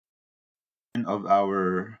of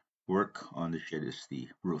our work on the shed is the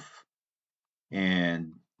roof.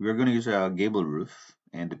 And we're going to use a gable roof.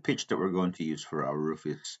 And the pitch that we're going to use for our roof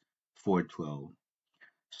is 412.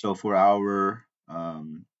 So for our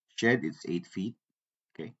shed, it's 8 feet.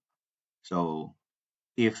 Okay. So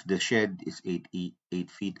if the shed is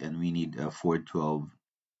 8 feet and we need a 412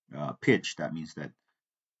 pitch, that means that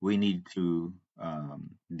we need to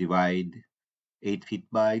divide 8 feet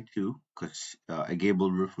by 2 because a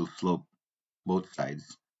gable roof will slope both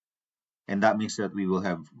sides. And that means that we will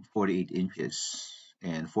have 48 inches.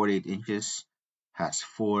 And 48 inches has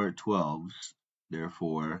 4 12s.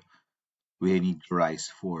 Therefore, we need to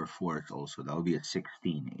rise 4 fourths also. That will be a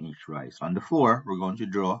 16-inch rise. On the floor, we're going to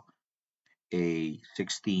draw a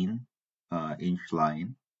 16-inch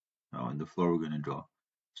line. Now on the floor, we're going to draw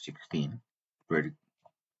 16 vertical.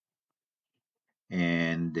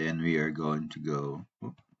 And then we are going to go,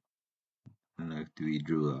 and we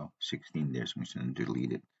drew a 16 there, so I'm just going to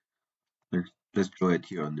delete it. Let's draw it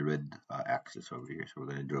here on the red axis over here. So we're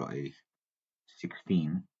going to draw a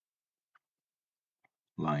 16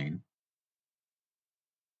 line,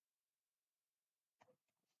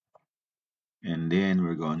 and then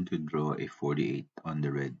we're going to draw a 48 on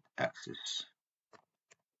the red axis.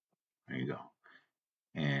 There you go.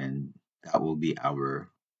 And that will be our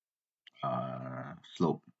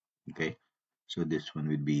slope. Okay, so this one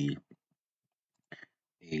would be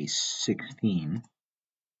a 16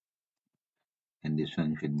 and this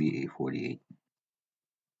one should be a 48.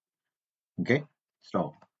 Okay,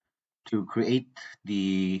 so to create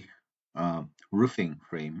the roofing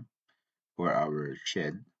frame for our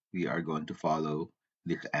shed, we are going to follow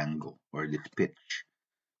this angle or this pitch.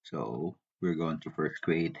 So we're going to first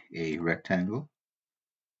create a rectangle,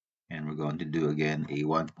 and we're going to do again a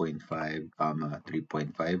 1.5 comma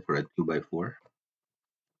 3.5 for a 2 by 4,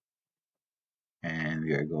 and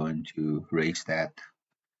we are going to raise that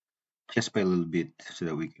just by a little bit so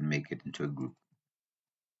that we can make it into a group.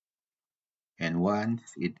 And once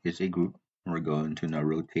it is a group, we're going to now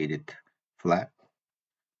rotate it flat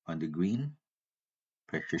on the green.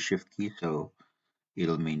 Press your shift key so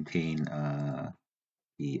it'll maintain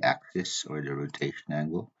the axis or the rotation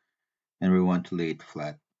angle, and we want to lay it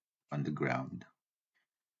flat on the ground.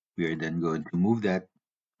 We are then going to move that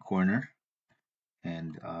corner,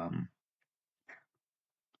 and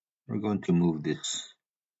we're going to move this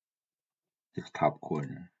top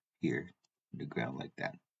corner here on the ground like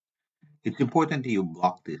that. It's important that you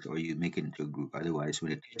block this or you make it into a group. Otherwise,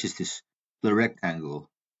 when it touches this little rectangle,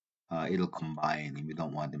 it'll combine, and we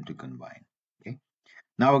don't want them to combine. Okay.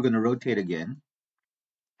 Now we're going to rotate again,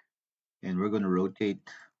 and we're going to rotate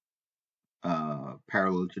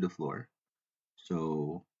parallel to the floor.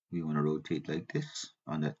 So we want to rotate like this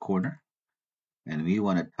on that corner, and we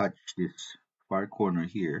want to touch this far corner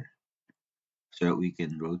here so that we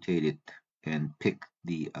can rotate it and pick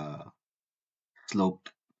the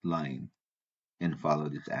sloped line and follow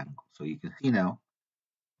this angle. So you can see now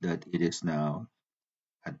that it is now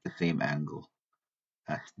at the same angle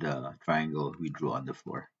as the triangle we drew on the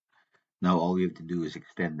floor. Now all we have to do is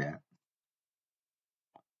extend that.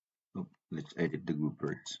 Oh, let's edit the group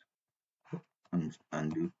first.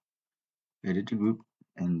 Undo, edit the group,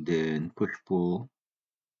 and then push pull,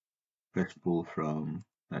 press pull from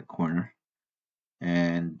that corner.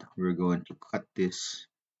 And we're going to cut this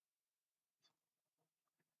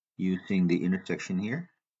using the intersection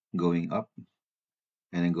here, going up,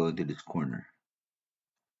 and then go to this corner.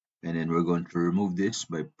 And then we're going to remove this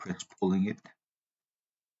by press pulling it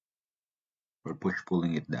or push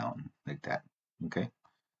pulling it down like that. Okay.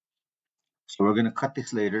 So we're going to cut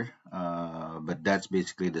this later, but that's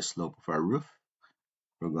basically the slope of our roof.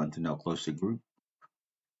 We're going to now close the group,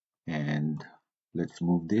 and let's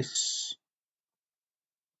move this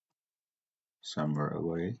somewhere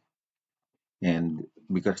away. And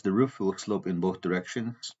because the roof will slope in both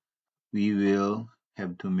directions, we will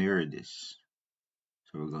have to mirror this.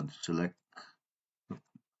 So we're going to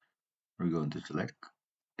select,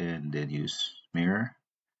 and then use mirror.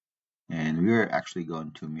 And we're actually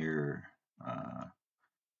going to mirror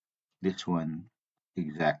this one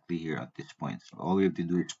exactly here at this point. So all we have to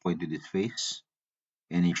do is point to this face,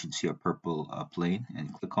 and you should see a purple plane,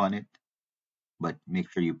 and click on it. But make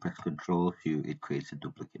sure you press Control so it creates a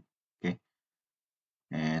duplicate. Okay,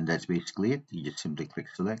 and that's basically it. You just simply click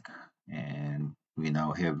select, and we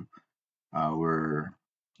now have our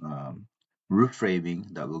roof framing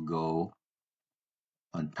that will go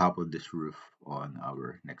on top of this roof on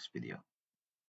our next video.